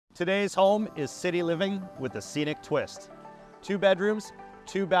Today's home is city living with a scenic twist. 2 bedrooms,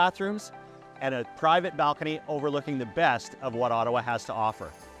 2 bathrooms, and a private balcony overlooking the best of what Ottawa has to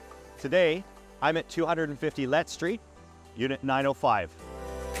offer. Today, I'm at 250 Lett Street, Unit 905.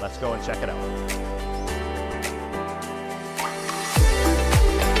 Let's go and check it out.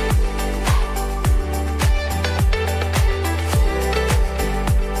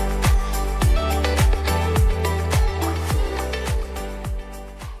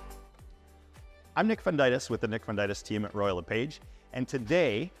 I'm Nick Fundytus with the Nick Fundytus team at Royal LePage, and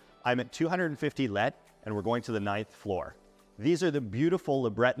today I'm at 250 Lett and we're going to the 9th floor. These are the beautiful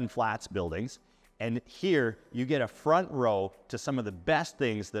LeBreton Flats buildings, and here you get a front row to some of the best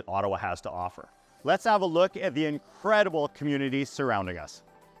things that Ottawa has to offer. Let's have a look at the incredible community surrounding us.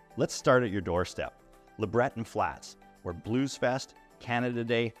 Let's start at your doorstep. LeBreton Flats, where Blues Fest, Canada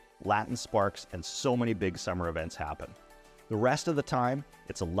Day, Latin Sparks, and so many big summer events happen. The rest of the time,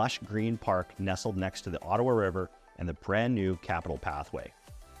 it's a lush green park nestled next to the Ottawa River and the brand new Capitol Pathway.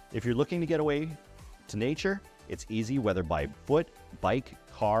 If you're looking to get away to nature, it's easy whether by foot, bike,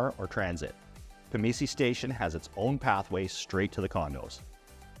 car, or transit. Pimisi Station has its own pathway straight to the condos.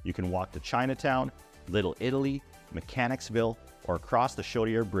 You can walk to Chinatown, Little Italy, Mechanicsville, or across the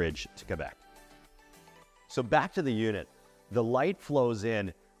Chaudière Bridge to Quebec. So back to the unit. The light flows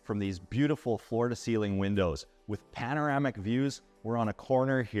in from these beautiful floor-to-ceiling windows. With panoramic views, we're on a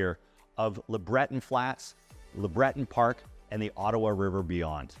corner here of LeBreton Flats, LeBreton Park, and the Ottawa River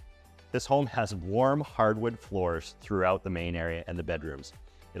beyond. This home has warm hardwood floors throughout the main area and the bedrooms.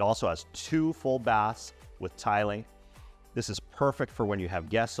 It also has 2 full baths with tiling. This is perfect for when you have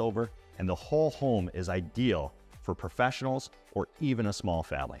guests over, and the whole home is ideal for professionals or even a small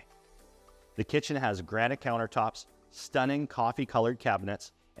family. The kitchen has granite countertops, stunning coffee-colored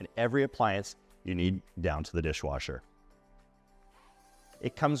cabinets, and every appliance you need down to the dishwasher.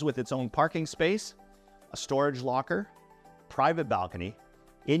 It comes with its own parking space, a storage locker, private balcony,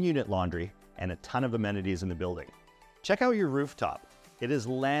 in-unit laundry, and a ton of amenities in the building. Check out your rooftop. It is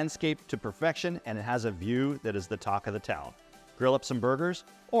landscaped to perfection and it has a view that is the talk of the town. Grill up some burgers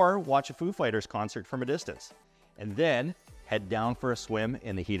or watch a Foo Fighters concert from a distance, and then head down for a swim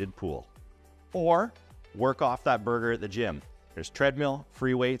in the heated pool. Or work off that burger at the gym. There's treadmill,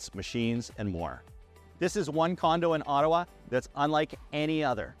 free weights, machines, and more. This is one condo in Ottawa that's unlike any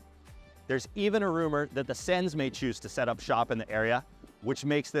other. There's even a rumor that the Sens may choose to set up shop in the area, which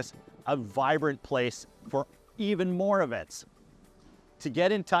makes this a vibrant place for even more events. To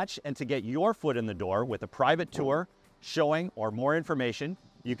get in touch and to get your foot in the door with a private tour, showing, or more information,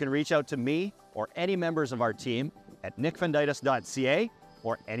 you can reach out to me or any members of our team at nickfundytus.ca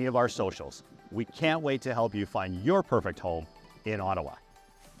or any of our socials. We can't wait to help you find your perfect home in Ottawa.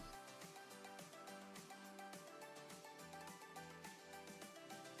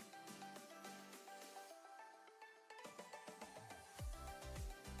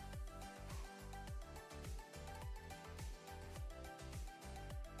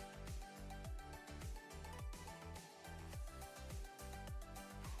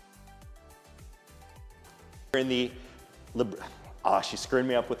 In the, she screwed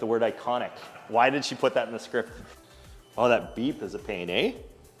me up with the word iconic. Why did she put that in the script? Oh, that beep is a pain, eh?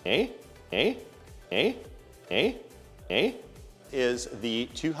 Is the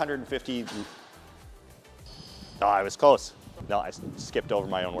 250, I was close. No, I skipped over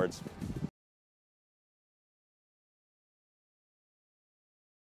my own words.